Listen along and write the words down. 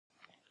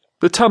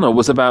The tunnel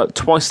was about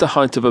twice the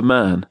height of a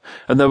man,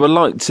 and there were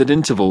lights at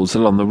intervals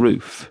along the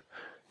roof.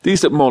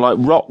 These looked more like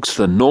rocks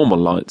than normal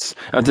lights,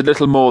 and did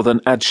little more than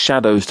add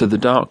shadows to the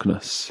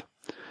darkness.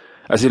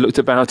 As he looked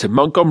about him,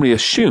 Montgomery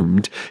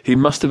assumed he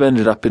must have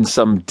ended up in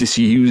some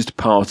disused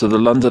part of the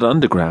London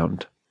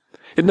Underground.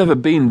 He'd never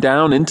been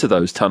down into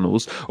those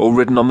tunnels, or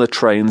ridden on the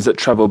trains that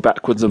travelled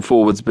backwards and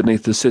forwards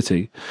beneath the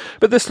city,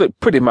 but this looked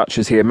pretty much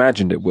as he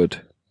imagined it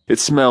would. It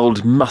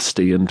smelled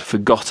musty and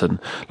forgotten,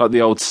 like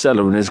the old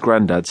cellar in his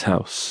granddad's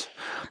house.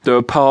 There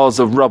were piles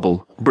of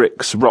rubble,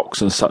 bricks,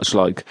 rocks and such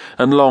like,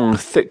 and long,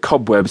 thick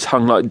cobwebs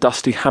hung like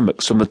dusty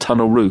hammocks from the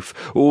tunnel roof,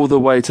 all the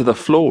way to the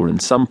floor in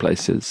some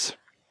places.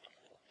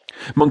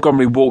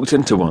 Montgomery walked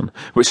into one,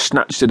 which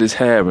snatched at his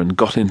hair and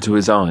got into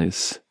his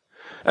eyes.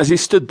 As he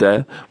stood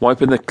there,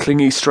 wiping the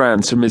clingy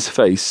strands from his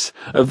face,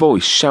 a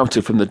voice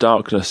shouted from the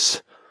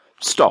darkness,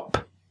 "Stop!"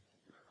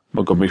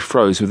 Montgomery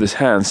froze, with his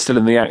hands still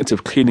in the act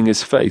of cleaning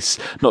his face,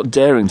 not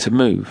daring to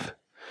move.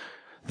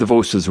 The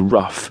voice was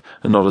rough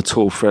and not at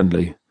all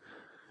friendly.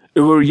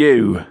 "Who are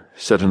you?"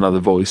 said another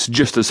voice,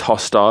 just as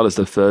hostile as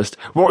the first.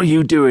 "What are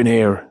you doing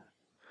here?"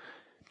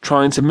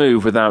 Trying to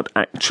move without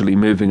actually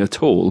moving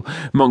at all,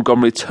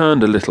 Montgomery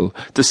turned a little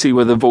to see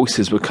where the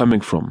voices were coming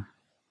from.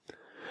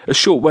 A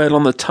short way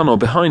along the tunnel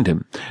behind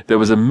him, there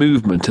was a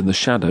movement in the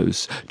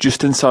shadows,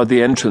 just inside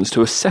the entrance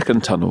to a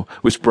second tunnel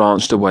which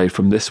branched away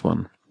from this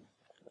one.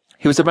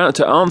 He was about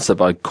to answer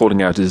by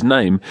calling out his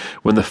name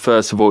when the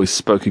first voice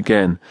spoke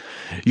again.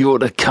 "You're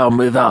to come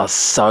with us,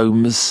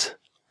 Soames."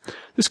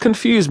 This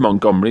confused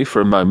Montgomery for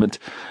a moment,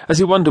 as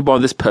he wondered why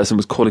this person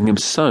was calling him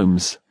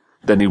Soames.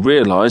 Then he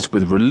realised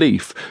with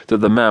relief that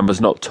the man was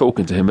not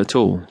talking to him at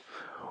all.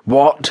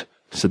 "What?"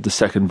 said the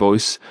second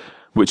voice,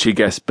 which he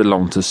guessed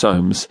belonged to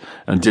Soames,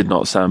 and did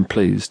not sound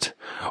pleased.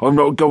 "I'm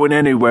not going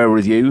anywhere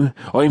with you.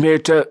 I'm here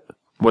to—"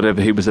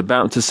 Whatever he was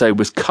about to say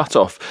was cut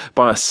off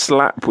by a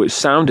slap which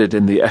sounded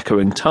in the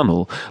echoing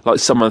tunnel like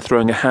someone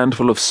throwing a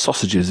handful of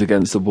sausages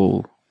against the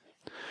wall.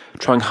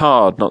 Trying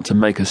hard not to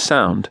make a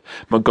sound,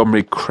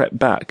 Montgomery crept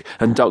back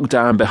and ducked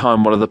down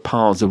behind one of the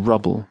piles of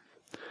rubble.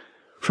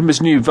 From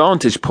his new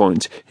vantage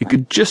point, he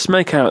could just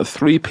make out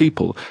 3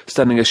 people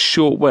standing a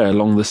short way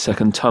along the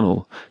second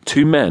tunnel,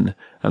 2 men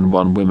and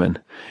 1 woman.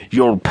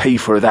 "You'll pay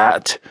for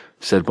that,"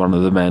 said one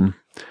of the men.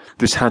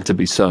 This had to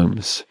be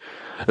Soames.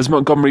 As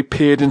Montgomery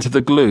peered into the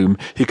gloom,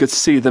 he could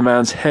see the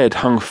man's head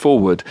hung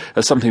forward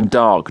as something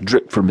dark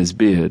dripped from his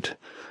beard.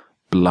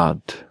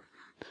 Blood.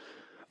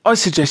 "I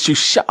suggest you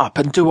shut up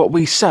and do what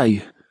we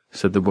say,"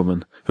 said the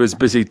woman, who was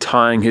busy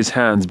tying his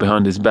hands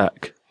behind his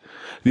back.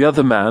 The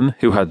other man,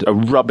 who had a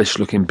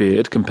rubbish-looking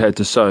beard compared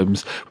to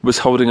Soames, was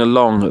holding a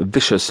long,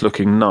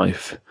 vicious-looking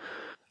knife.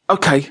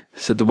 "Okay,"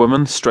 said the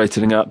woman,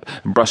 straightening up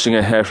and brushing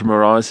her hair from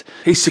her eyes.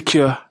 "He's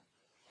secure."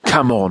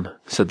 "Come on,"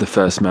 said the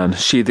first man,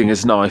 sheathing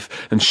his knife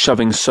and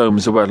shoving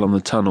Soames away along the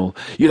tunnel.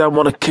 "You don't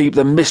want to keep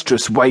the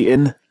mistress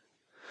waiting."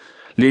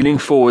 Leaning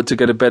forward to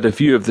get a better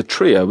view of the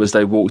trio as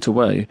they walked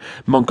away,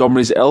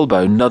 Montgomery's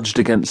elbow nudged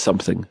against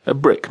something, a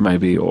brick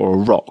maybe, or a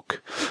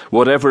rock.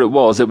 Whatever it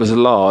was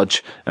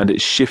large, and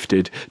it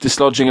shifted,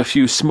 dislodging a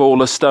few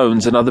smaller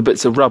stones and other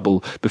bits of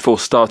rubble before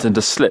starting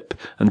to slip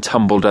and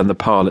tumble down the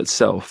pile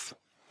itself.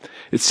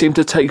 It seemed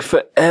to take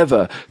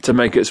forever to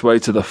make its way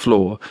to the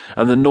floor,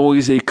 and the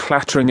noisy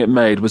clattering it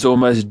made was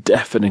almost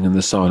deafening in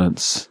the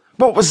silence.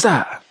 "What was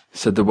that?"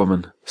 said the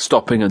woman,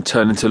 stopping and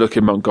turning to look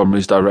in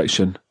Montgomery's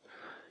direction.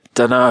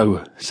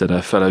 "Dunno," said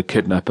her fellow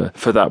kidnapper,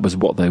 for that was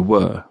what they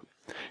were.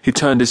 He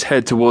turned his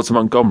head towards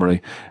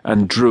Montgomery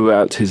and drew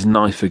out his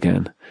knife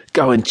again.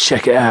 "Go and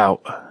check it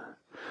out."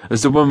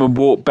 As the woman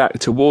walked back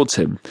towards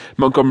him,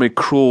 Montgomery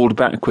crawled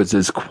backwards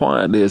as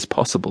quietly as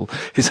possible,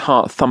 his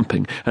heart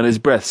thumping, and his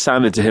breath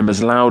sounded to him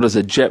as loud as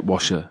a jet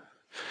washer.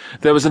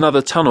 There was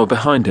another tunnel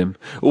behind him,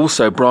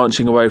 also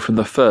branching away from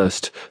the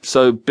first,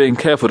 so, being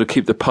careful to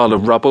keep the pile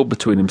of rubble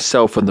between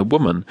himself and the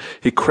woman,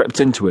 he crept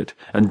into it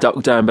and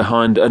ducked down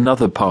behind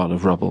another pile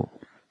of rubble.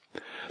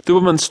 The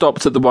woman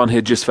stopped at the one he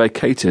had just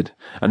vacated,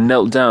 and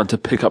knelt down to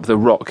pick up the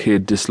rock he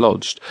had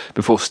dislodged,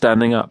 before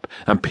standing up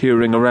and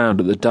peering around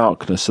at the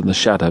darkness and the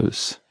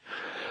shadows.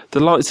 The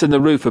lights in the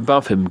roof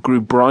above him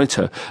grew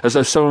brighter, as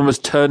though someone was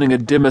turning a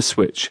dimmer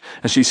switch,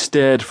 and she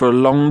stared for a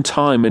long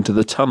time into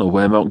the tunnel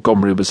where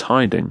Montgomery was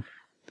hiding.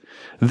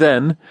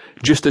 Then,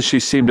 just as she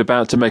seemed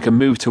about to make a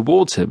move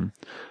towards him,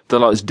 the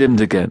lights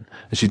dimmed again,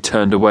 and she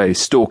turned away,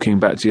 stalking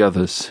back to the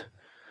others.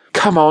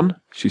 "Come on,"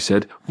 she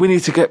said. "We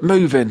need to get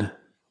moving."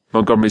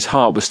 Montgomery's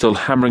heart was still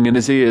hammering in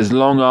his ears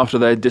long after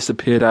they had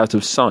disappeared out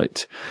of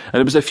sight, and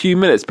it was a few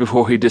minutes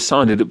before he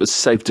decided it was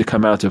safe to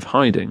come out of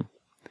hiding.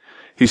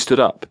 He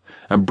stood up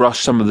and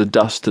brushed some of the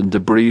dust and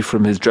debris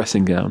from his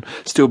dressing gown,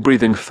 still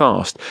breathing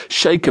fast,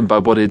 shaken by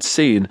what he had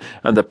seen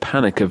and the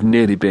panic of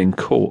nearly being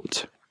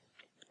caught.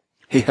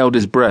 He held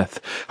his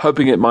breath,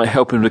 hoping it might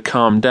help him to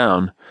calm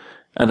down,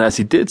 and as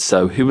he did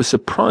so, he was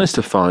surprised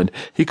to find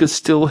he could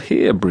still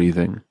hear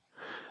breathing,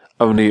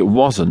 only it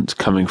wasn't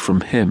coming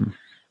from him.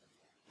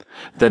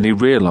 Then he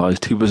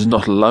realised he was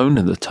not alone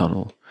in the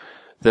tunnel.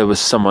 There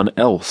was someone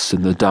else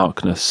in the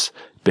darkness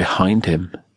behind him.